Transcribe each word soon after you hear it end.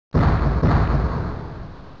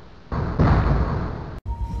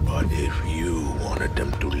If you wanted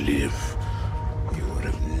them to live, you would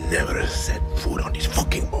have never set foot on this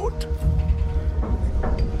fucking boat.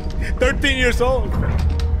 13 years old.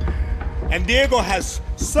 And Diego has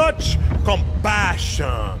such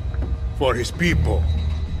compassion for his people.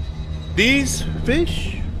 These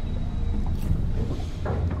fish,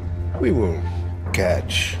 we will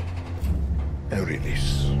catch and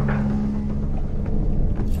release.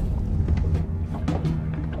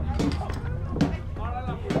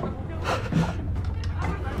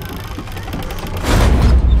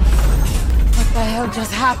 What the hell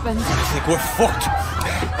just happened? I think we're fucked.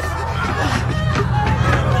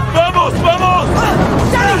 ¡Vamos, vamos!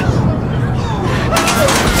 ¡Daddy!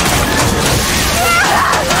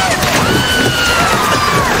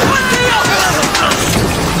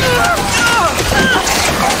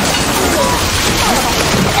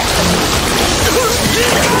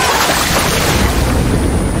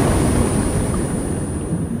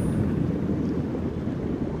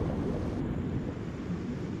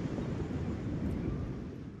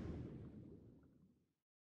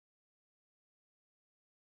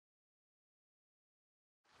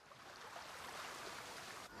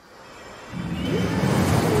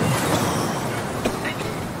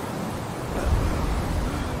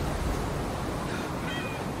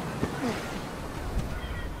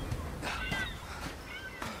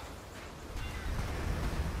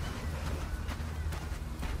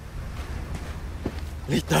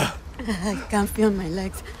 Lita! I can't feel my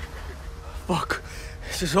legs. Fuck.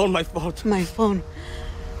 This is all my fault. My phone.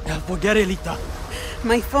 Forget it, Lita.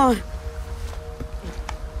 My phone.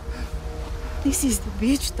 This is the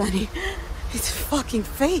beach, Danny. It's fucking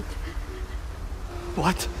fake.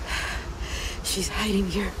 What? She's hiding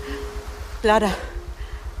here. Clara,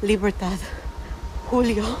 Libertad,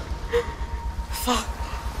 Julio. Fuck.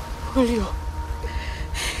 Julio.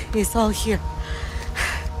 It's all here.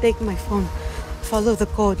 Take my phone. Follow the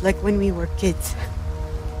code like when we were kids.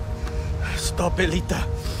 Stop it, Lita.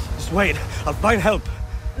 Just wait. I'll find help.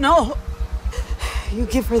 No! You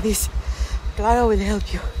give her this. Clara will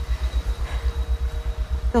help you.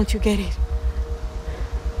 Don't you get it?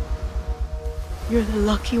 You're the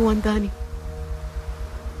lucky one, Danny.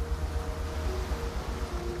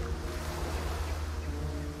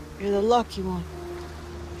 You're the lucky one.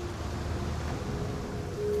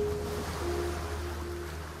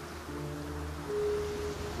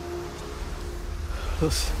 Lo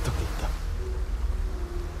siento, Lita.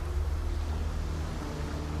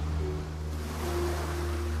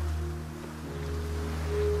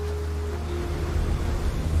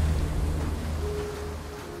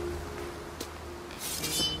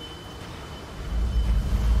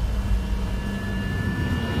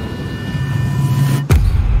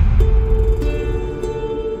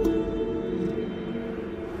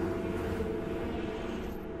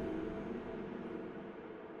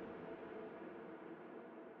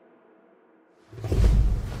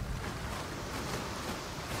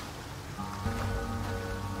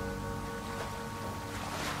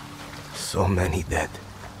 So many dead.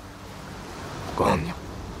 Gone.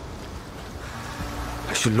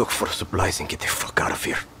 I should look for supplies and get the fuck out of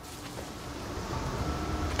here.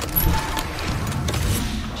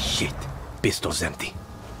 Shit. Pistol's empty.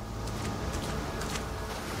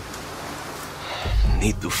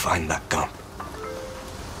 Need to find that camp.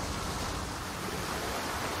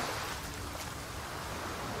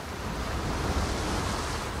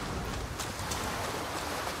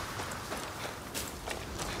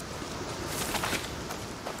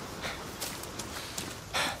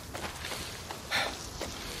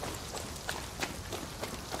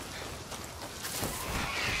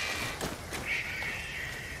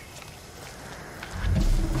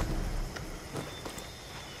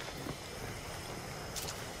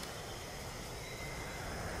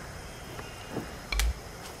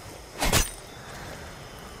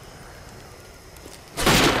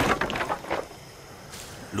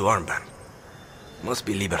 Blue armband. Must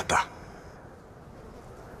be Libertad.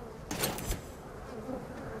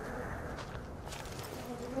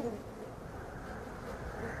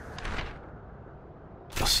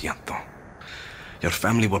 Lo siento. Your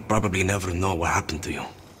family will probably never know what happened to you.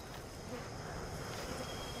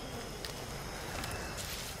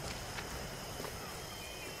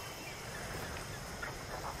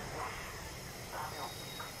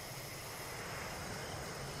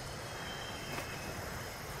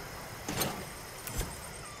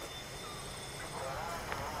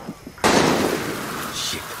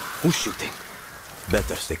 Who's shooting?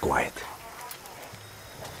 Better stay quiet.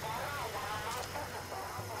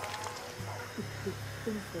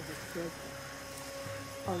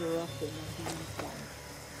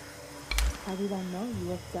 How did I know you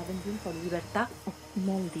were 17 for Libertad?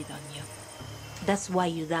 Molded on you. That's why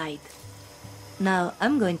you died. Now,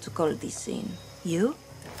 I'm going to call this in. You're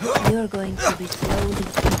going to be slowly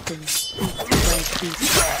eaten piece by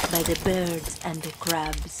piece by the birds and the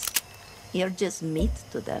crabs. You're just meat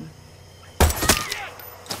to them.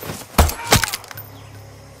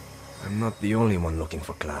 I'm not the only one looking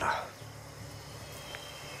for Clara.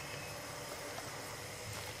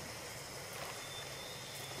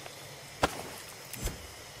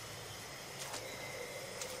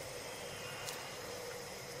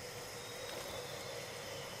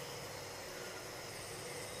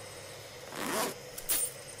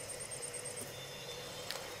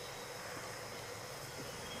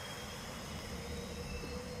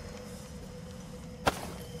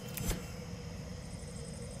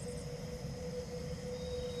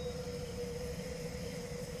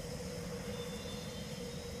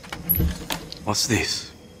 What's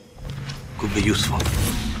this? Could be useful.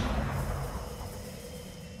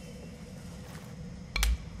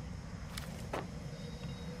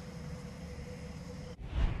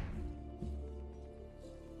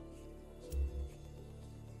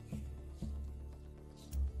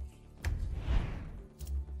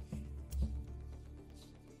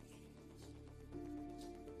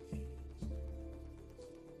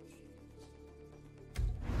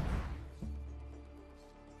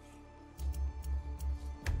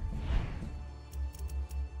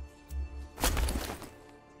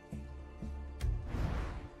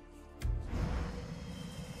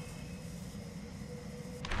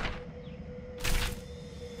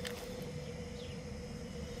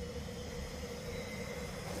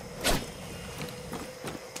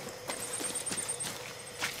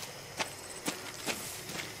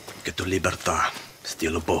 Get to Libertad,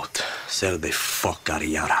 steal a boat, sell the fuck out of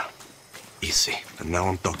Yara. Easy. And now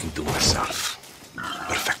I'm talking to myself.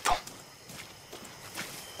 Perfecto.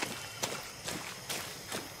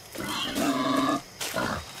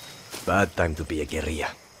 Bad time to be a guerrilla.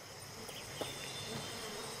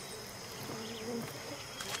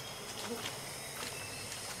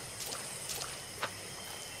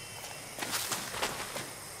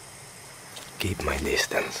 Keep my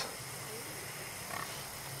distance.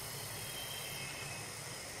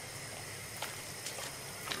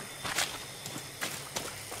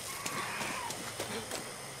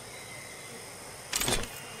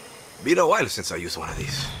 Been a while since I used one of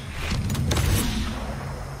these.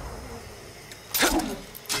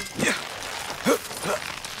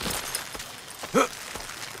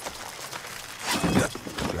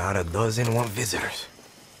 Clara doesn't want visitors.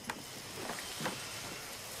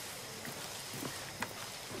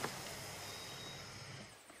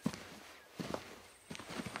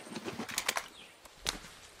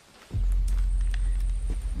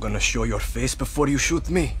 Gonna show your face before you shoot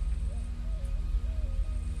me?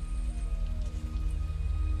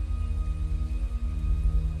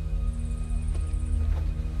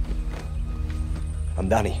 I'm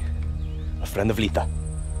Danny, a friend of Lita.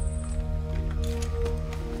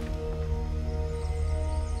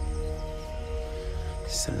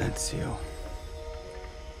 Silencio.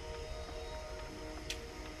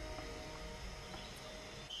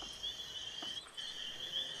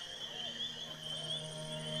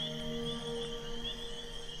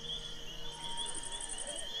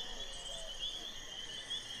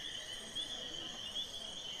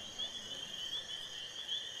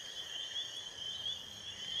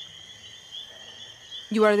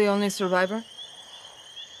 You are the only survivor?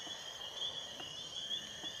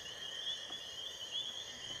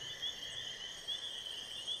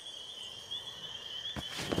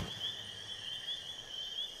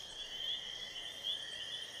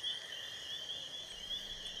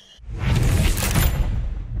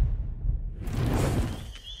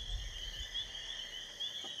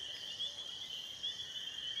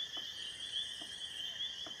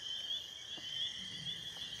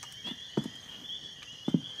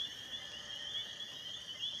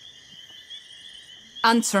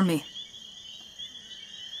 Answer me.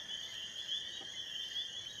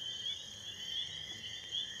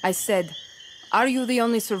 I said, are you the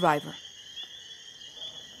only survivor?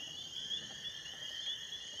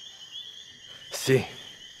 Sí.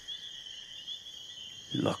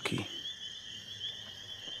 Lucky.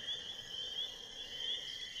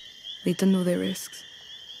 Lita knew the risks.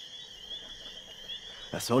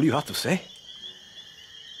 That's all you have to say?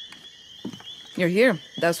 You're here.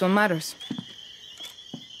 That's what matters.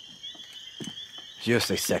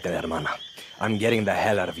 Just a second, hermana. I'm getting the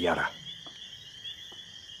hell out of Yara.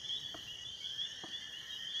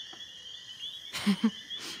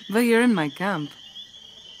 But you're in my camp.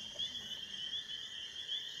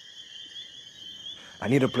 I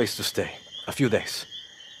need a place to stay. A few days.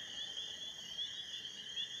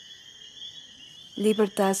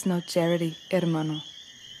 Libertas no charity, hermano.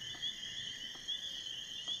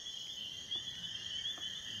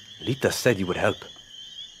 Lita said you would help.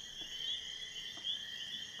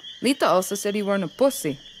 Lita also said you weren't a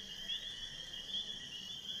pussy.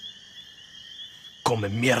 Come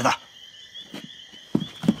mierda!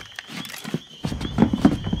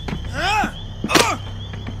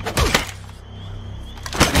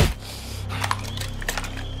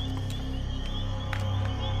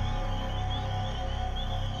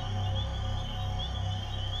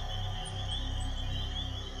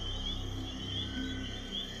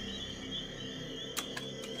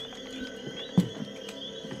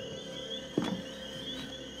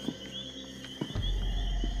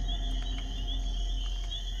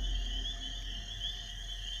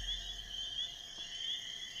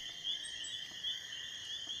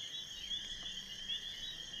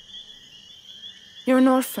 You're an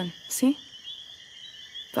orphan, see?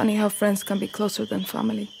 Funny how friends can be closer than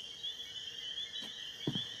family.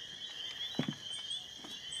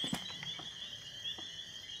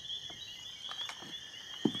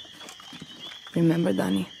 Remember,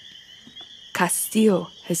 Dani, Castillo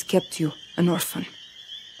has kept you an orphan.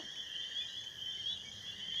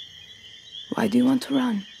 Why do you want to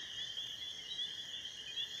run?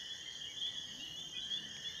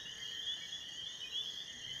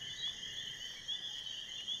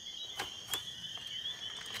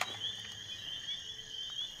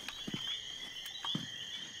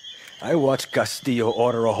 I watched Castillo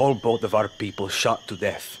order a whole boat of our people shot to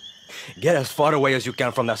death. Get as far away as you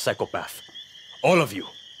can from that psychopath. All of you.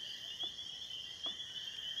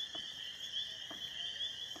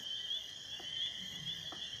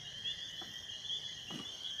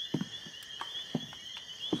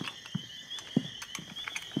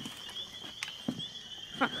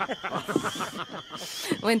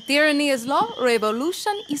 When tyranny is law,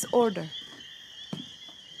 revolution is order.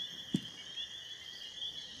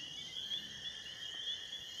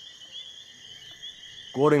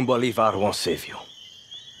 Quoting Bolivar won't save you.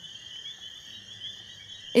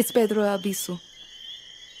 It's Pedro Albizu.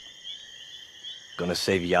 Gonna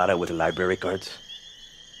save Yara with library cards?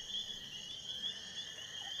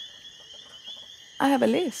 I have a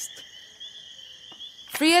list.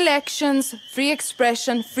 Free elections, free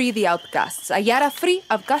expression, free the outcasts. Ayara free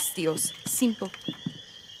of Castillos. Simple.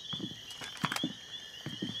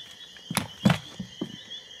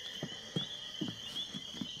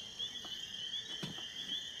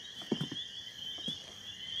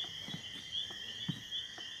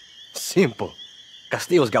 Simple.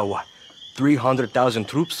 Castillo's got what? 300,000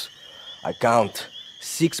 troops? I count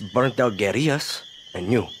 6 burnt-out guerrillas,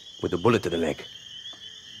 and you, with a bullet to the leg.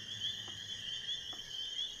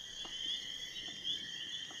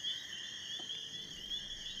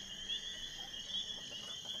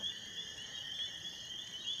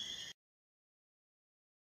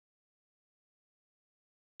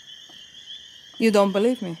 You don't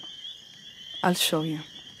believe me? I'll show you.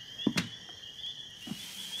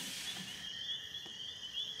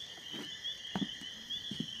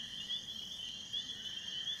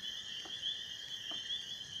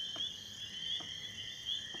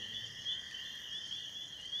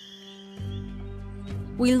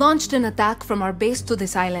 We launched an attack from our base to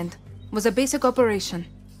this island. It was a basic operation.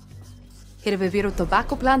 Hit a Viviro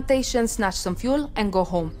tobacco plantation, snatch some fuel, and go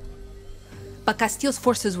home. But Castillo's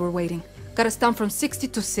forces were waiting. Got us down from 60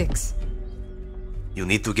 to 6. You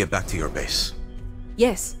need to get back to your base.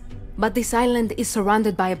 Yes, but this island is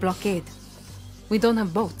surrounded by a blockade. We don't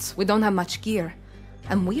have boats, we don't have much gear.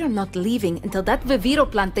 And we are not leaving until that Viviro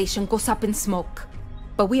plantation goes up in smoke.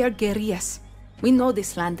 But we are guerrillas. We know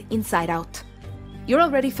this land inside out. You're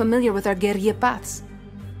already familiar with our guerrilla paths.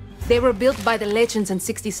 They were built by the legends in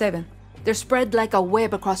 67. They're spread like a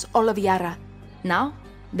web across all of Yara. Now,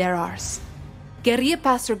 they're ours. Guerrilla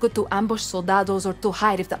paths are good to ambush soldados or to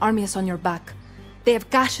hide if the army is on your back. They have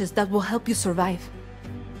caches that will help you survive.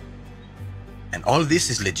 And all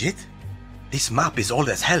this is legit? This map is old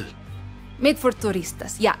as hell. Made for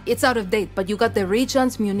turistas. Yeah, it's out of date, but you got the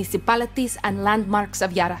regions, municipalities, and landmarks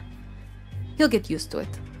of Yara. You'll get used to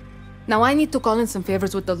it. Now I need to call in some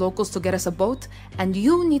favors with the locals to get us a boat, and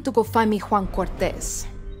you need to go find me Juan Cortez.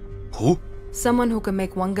 Who? Someone who can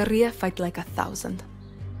make one guerrilla fight like 1,000.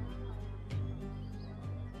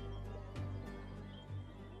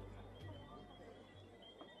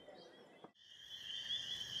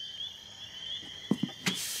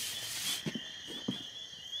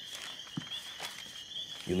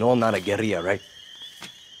 You know I'm not a guerrilla, right?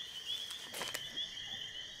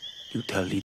 You tell Lita